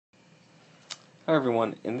Hi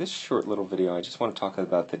everyone, in this short little video I just want to talk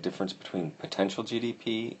about the difference between potential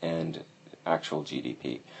GDP and actual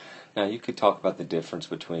GDP. Now you could talk about the difference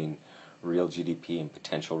between real GDP and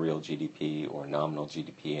potential real GDP, or nominal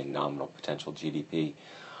GDP and nominal potential GDP.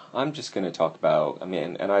 I'm just going to talk about,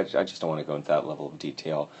 I just don't want to go into that level of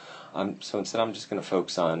detail. So instead I'm just going to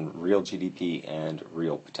focus on real GDP and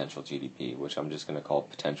real potential GDP, which I'm just going to call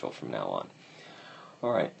potential from now on.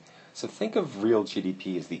 Alright. So think of real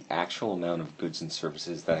GDP as the actual amount of goods and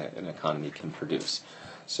services that an economy can produce.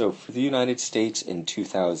 So for the United States in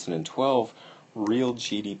 2012, real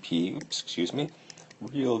GDP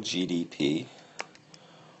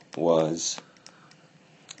was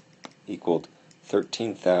equaled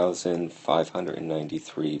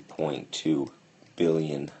 $13,593.2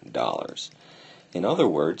 billion. In other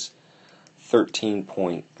words,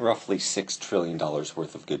 roughly $6 trillion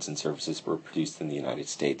worth of goods and services were produced in the United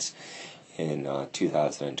States in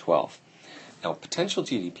 2012. Now, potential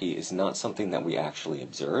GDP is not something that we actually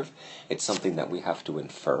observe. It's something that we have to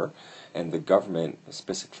infer, and the government,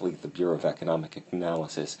 specifically the Bureau of Economic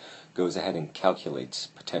Analysis, goes ahead and calculates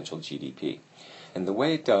potential GDP. And the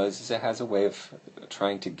way it does is it has a way of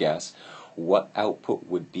trying to guess what output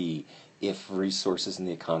would be if resources in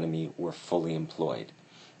the economy were fully employed.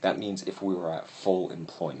 That means if we were at full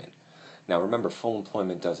employment. Now remember, full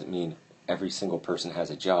employment doesn't mean every single person has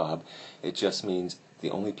a job. It just means the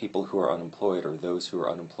only people who are unemployed are those who are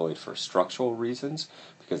unemployed for structural reasons,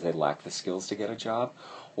 because they lack the skills to get a job,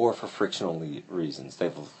 or for frictional reasons.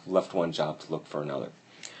 They've left one job to look for another.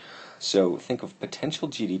 So think of potential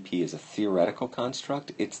GDP as a theoretical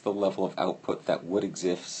construct. It's the level of output that would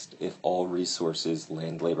exist if all resources,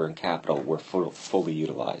 land, labor, and capital were fully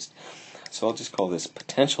utilized. So I'll just call this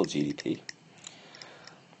potential GDP.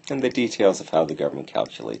 And the details of how the government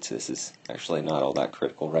calculates this is actually not all that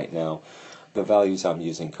critical right now. The values I'm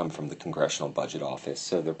using come from the Congressional Budget Office,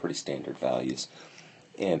 so they're pretty standard values.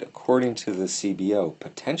 And according to the CBO,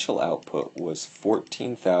 potential output was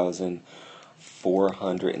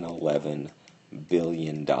 $14,411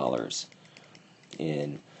 billion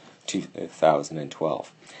in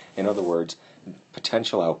 2012. In other words,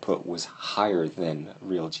 potential output was higher than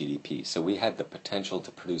real GDP. So we had the potential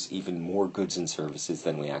to produce even more goods and services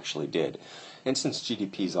than we actually did. And since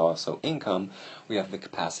GDP is also income, we had the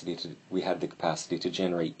capacity to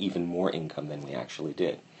generate even more income than we actually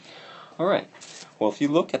did. All right. Well, if you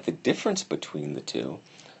look at the difference between the two,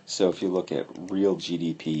 so if you look at real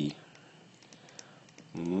GDP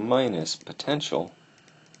minus potential,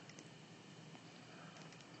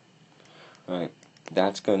 right,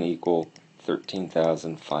 that's going to equal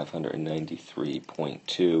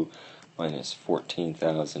 13,593.2 minus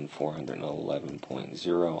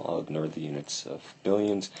 14,411.0. I'll ignore the units of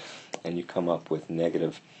billions, and you come up with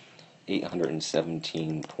negative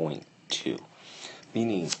 817.2,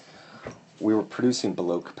 meaning we were producing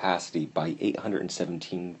below capacity by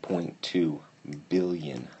 $817.2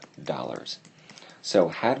 billion. So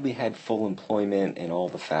had we had full employment and all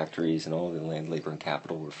the factories and all the land, labor, and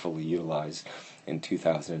capital were fully utilized in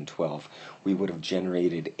 2012, we would have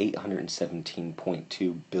generated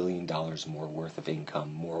 $817.2 billion more worth of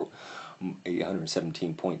income,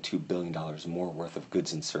 $817.2 billion more worth of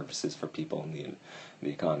goods and services for people in the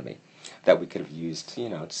economy that we could have used,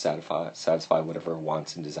 to satisfy whatever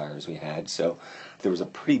wants and desires we had. So there was a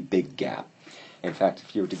pretty big gap. In fact,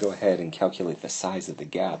 if you were to go ahead and calculate the size of the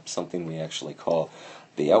gap, something we actually call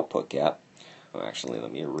the output gap. Oh, actually,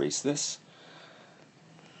 let me erase this.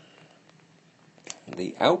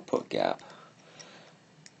 The output gap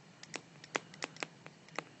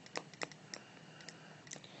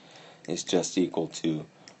is just equal to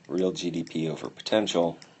real GDP over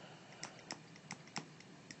potential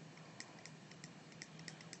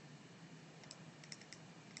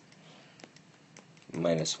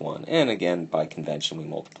minus 1. And again, by convention, we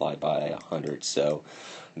multiply by 100, so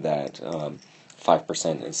that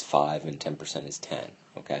 5% is 5 and 10% is 10,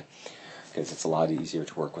 okay? Because it's a lot easier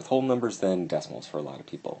to work with whole numbers than decimals for a lot of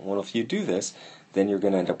people. Well, if you do this, then you're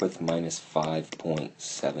going to end up with minus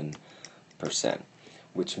 5.7%,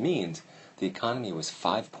 which means the economy was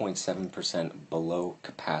 5.7% below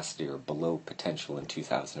capacity or below potential in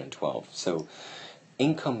 2012. So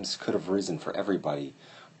incomes could have risen for everybody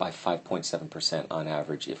by 5.7% on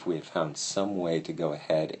average if we had found some way to go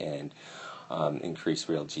ahead and increase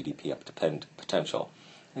real GDP up to potential.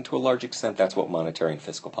 And to a large extent, that's what monetary and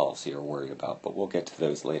fiscal policy are worried about, but we'll get to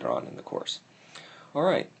those later on in the course. All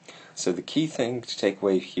right, so the key thing to take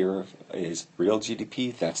away here is real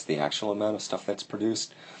GDP, that's the actual amount of stuff that's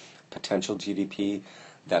produced. Potential GDP,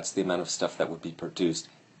 that's the amount of stuff that would be produced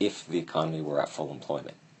if the economy were at full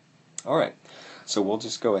employment. All right, So we'll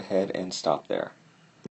just go ahead and stop there.